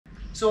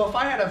So if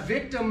I had a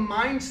victim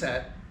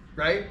mindset,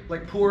 right?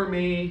 Like poor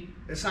me,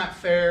 it's not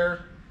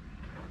fair,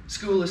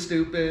 school is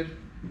stupid.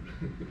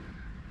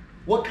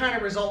 What kind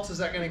of results is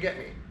that going to get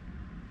me?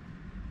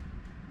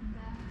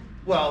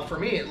 Well, for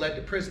me, it led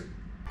to prison.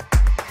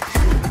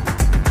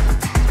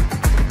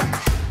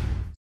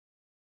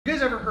 You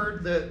guys ever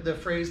heard the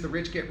phrase, the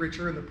rich get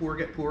richer and the poor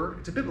get poorer?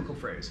 It's a biblical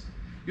phrase.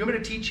 You want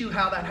me to teach you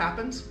how that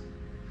happens?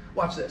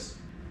 Watch this.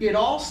 It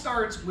all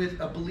starts with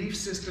a belief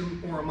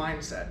system or a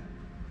mindset.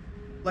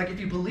 Like if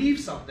you believe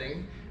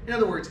something, in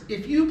other words,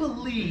 if you've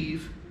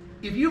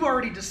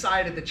already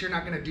decided that you're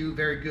not going to do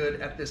very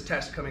good at this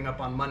test coming up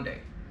on Monday,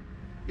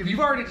 if you've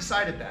already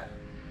decided that,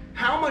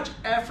 how much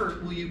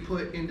effort will you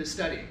put into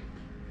studying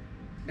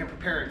and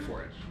preparing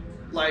for it?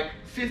 Like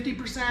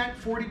 50%,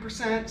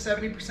 40%,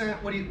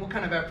 70%? What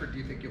kind of effort do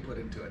you think you'll put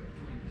into it?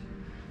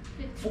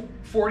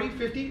 40,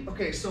 50?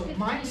 Okay, so 15.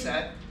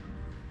 Mindset.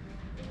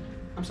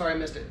 I'm sorry, I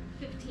missed it.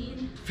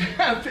 15.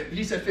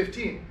 He said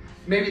 15.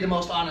 Maybe the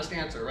most honest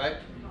answer, right?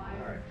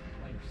 All right.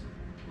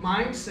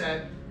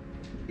 Mindset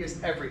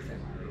is everything.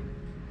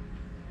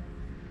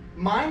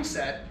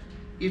 Mindset,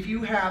 if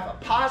you have a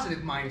positive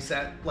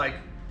mindset, like,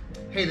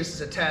 hey, this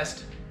is a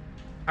test.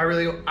 I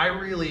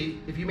really,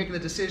 if you make the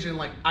decision,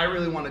 like, I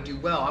really want to do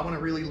well, I want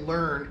to really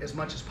learn as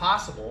much as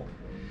possible,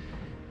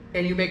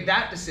 and you make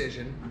that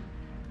decision,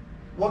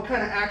 what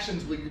kind of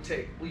actions will you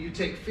take? Will you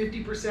take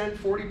 50%,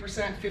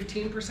 40%,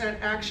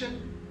 15%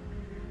 action?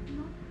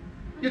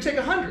 You'll take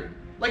 100.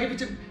 Like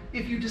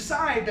if you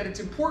decide that it's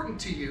important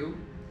to you,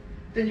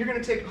 then you're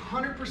going to take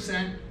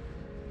 100%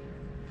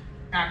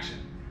 action.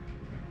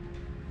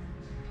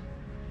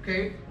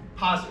 Okay?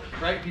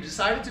 Positive, right? If you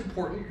decide it's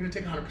important, you're going to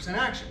take 100%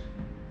 action.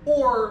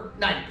 Or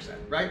 90%,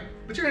 right?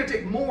 But you're going to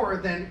take more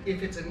than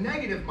if it's a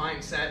negative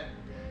mindset,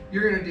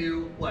 you're going to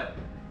do what?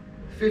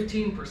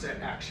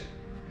 15% action.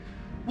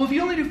 Well, if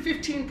you only do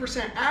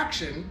 15%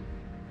 action,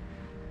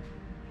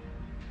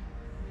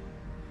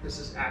 this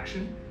is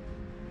action.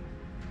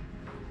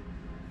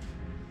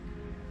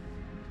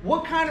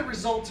 What kind of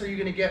results are you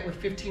going to get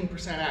with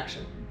 15%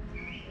 action?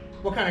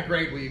 What kind of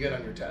grade will you get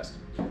on your test?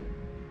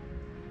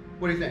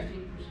 What do you think?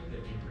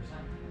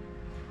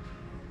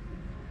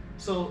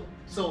 15%.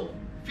 So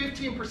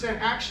 15%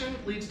 action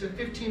leads to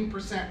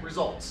 15%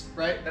 results,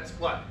 right? That's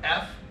what?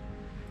 F.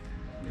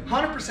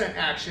 100%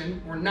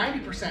 action or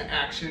 90%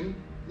 action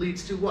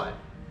leads to what?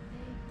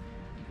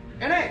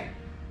 An A.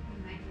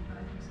 95%.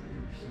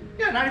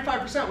 Yeah,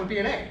 95% would be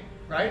an A,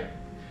 right?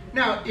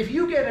 Now, if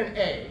you get an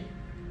A,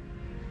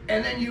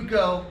 and then you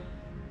go,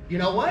 you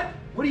know what?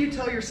 What do you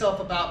tell yourself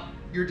about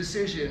your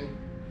decision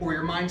or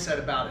your mindset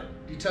about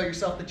it? Do you tell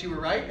yourself that you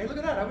were right? Hey, look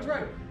at that, I was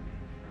right.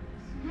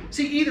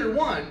 See, either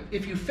one,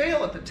 if you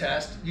fail at the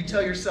test, you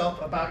tell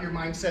yourself about your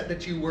mindset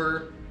that you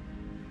were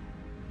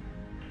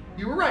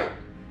right.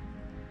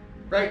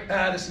 Right?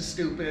 This is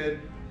stupid.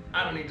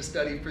 I don't need to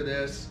study for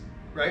this,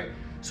 right?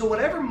 So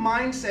whatever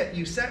mindset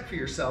you set for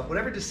yourself,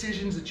 whatever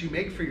decisions that you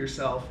make for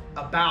yourself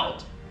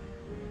about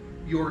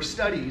your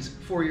studies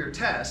for your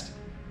test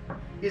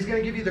is going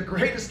to give you the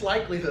greatest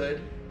likelihood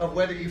of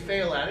whether you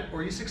fail at it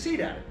or you succeed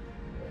at it.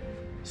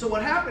 So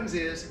what happens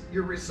is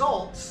your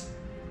results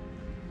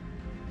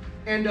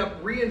end up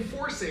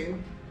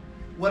reinforcing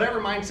whatever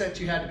mindset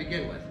you had to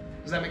begin with.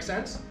 Does that make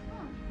sense?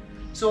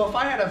 So if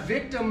I had a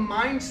victim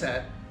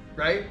mindset,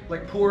 right?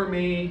 Like poor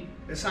me,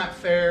 it's not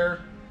fair,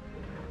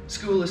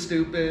 school is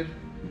stupid.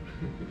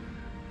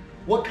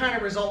 What kind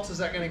of results is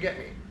that going to get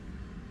me?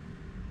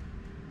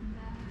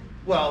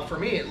 Well, for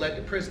me, it led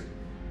to prison.